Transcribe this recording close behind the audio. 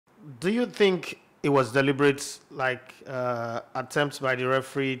Do you think it was deliberate, like attempts by the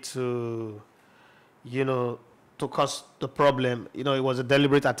referee to, to cause the problem? It was a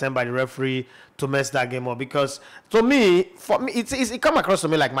deliberate attempt by the referee to mess that game up. Because for me, it come across to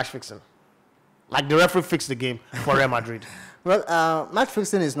me like match fixing. Like the referee fixed the game for Real Madrid. Well, match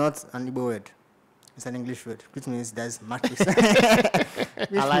fixing is not an Igbo word. It's an English word, which means there's match fixing.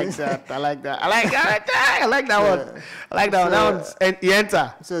 I like that. I like that one. I like that one. That one's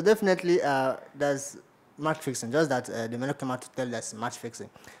enter. So definitely there's match fixing. Just that the men came out to tell us match fixing.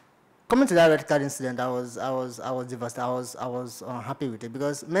 Coming to that red card incident, I was devastated. I was unhappy with it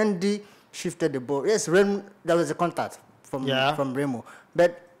because Mendy shifted the ball. Yes, there was a contact from Remo,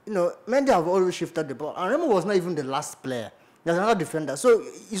 but Mendy have always shifted the ball, and Remo was not even the last player. There's another defender. So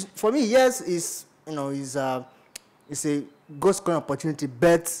for me, yes, it's a goal scoring opportunity,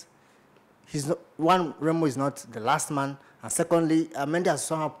 but Remo is not the last man, and secondly, Mendy has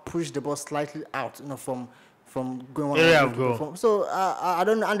somehow pushed the ball slightly out, from going one area of goal. So I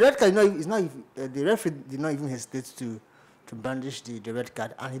don't know. And the red card, the referee did not even hesitate to brandish the red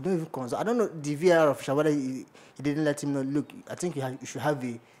card, and he don't even consult. I don't know the VAR official whether he didn't let him know. Look, I think you should have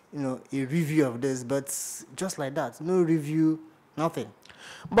a review of this, but just like that, no review, nothing.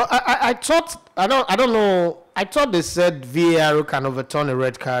 But I thought I don't know. I thought they said VAR can overturn a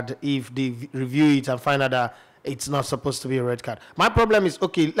red card if they review it and find out that it's not supposed to be a red card. My problem is,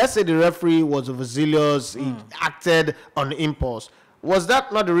 okay, let's say the referee was overzealous, he acted on impulse. Was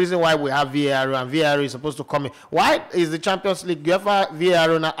that not the reason why we have VAR and VAR is supposed to come in? Why is the Champions League UEFA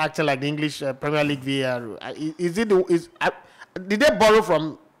VAR not acting like the English Premier League VAR? Did they borrow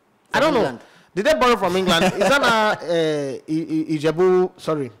from? I don't know. Did they borrow from England? Is that Ijebu?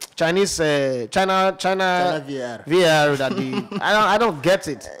 Sorry, Chinese China VAR that I don't get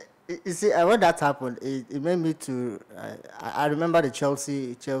it. You see, when that happened, it made me to. I remember the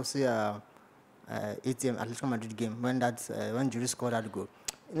Chelsea ATM Atletico Madrid game when Giroud scored that goal.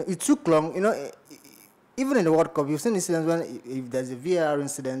 It took long. Even in the World Cup, you've seen incidents when if there's a VAR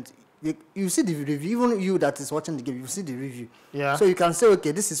incident, you see the review. Even you that is watching the game, you see the review. Yeah. So you can say,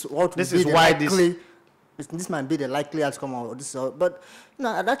 okay, this is what this is why this might be the likely outcome of this. But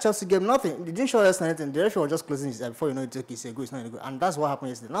at that Chelsea game, nothing. They didn't show us anything. The referee was just closing his eye before it's okay, it's a good, it's not a good. And that's what happened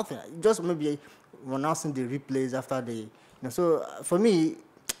yesterday. Nothing. Just maybe we're now seeing the replays after So for me,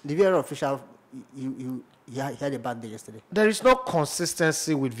 the VAR official, he had a bad day yesterday. There is no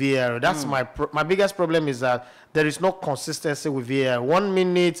consistency with VAR. That's my biggest problem is that there is no consistency with VAR. 1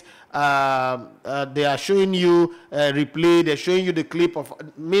 minute, they are showing you replay. They're showing you the clip of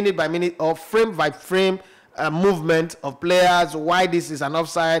minute by minute or frame by frame movement of players, why this is an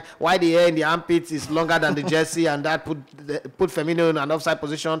offside, why the hair in the armpits is longer than the jersey and that put Firmino in an offside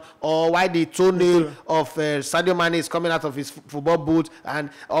position, or why the toenail of Sadio Mane is coming out of his football boot,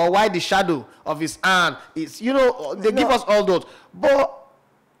 or why the shadow of his hand is, they give us all those. But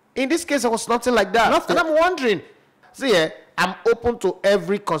in this case, there was nothing like that. Nothing. And I'm wondering, I'm open to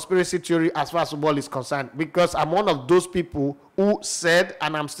every conspiracy theory as far as football is concerned, because I'm one of those people who said,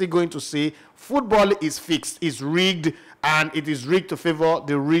 and I'm still going to say, football is fixed, is rigged, and it is rigged to favor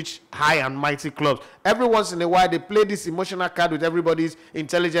the rich, high and mighty clubs. Every once in a while, they play this emotional card with everybody's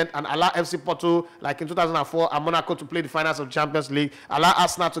intelligent and allow FC Porto, like in 2004, and Monaco to play the finals of Champions League, allow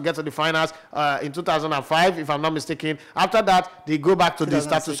Arsenal to get to the finals in 2005, if I'm not mistaken. After that, they go back to the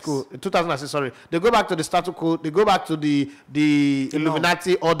status quo. 2006, sorry. They go back to the status quo. They go back to the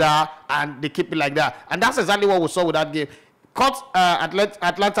Illuminati order, and they keep it like that. And that's exactly what we saw with that game. Cut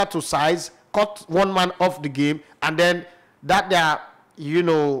Atlanta to size, cut one man off the game, and then their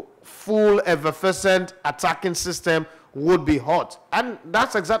full effervescent attacking system would be hot. And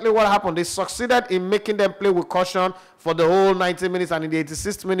that's exactly what happened. They succeeded in making them play with caution for the whole 90 minutes, and in the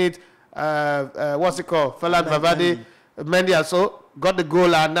 86th minute, what's it called? Felan Vavade, Mendy also got the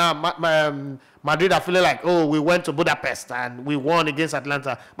goal, and now Madrid are feeling like, oh, we went to Budapest and we won against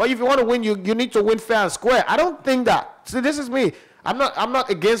Atlanta. But if you want to win, you need to win fair and square. I don't think that. See, this is me. I'm not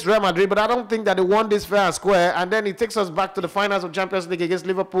against Real Madrid, but I don't think that they won this fair and square. And then it takes us back to the finals of Champions League against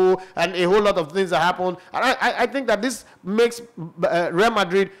Liverpool and a whole lot of things that happened. And I think that this makes Real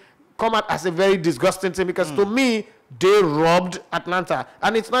Madrid come out as a very disgusting thing, because to me, they robbed Atlanta.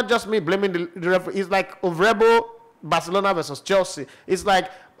 And it's not just me blaming the referee. It's like Ovrebo, Barcelona versus Chelsea. It's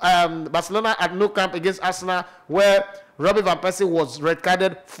like Barcelona at Nou Camp against Arsenal, where Robbie Van Persie was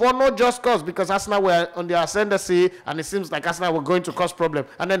red-carded for no just cause, because Arsenal were on the ascendancy, and it seems like Arsenal were going to cause problem.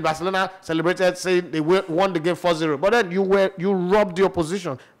 And then Barcelona celebrated, saying they won the game 4-0. But then you robbed the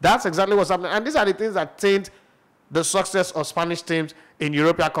opposition. That's exactly what's happening. And these are the things that taint the success of Spanish teams in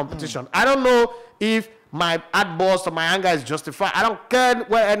European competition. I don't know if my outburst or my anger is justified. I don't care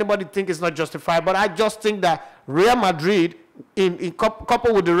where anybody think it's not justified, but I just think that Real Madrid, in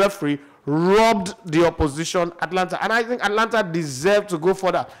couple with the referee, robbed the opposition, Atalanta. And I think Atalanta deserved to go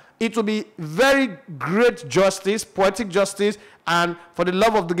further. It will be very great justice, poetic justice, and for the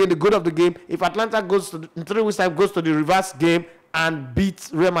love of the game, the good of the game, if Atalanta goes to in 3 weeks' time goes to the reverse game and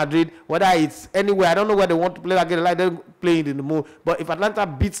beats Real Madrid, whether it's anywhere, I don't know where they want to play that game, like they're playing in the mood. But if Atalanta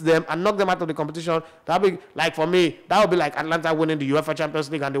beats them and knock them out of the competition, that'll be like, for me, that would be like Atalanta winning the UEFA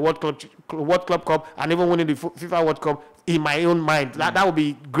Champions League and the World Club Cup, and even winning the FIFA World Cup. In my own mind, that would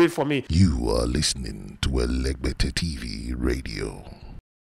be great for me. You are listening to Elegbete TV Radio.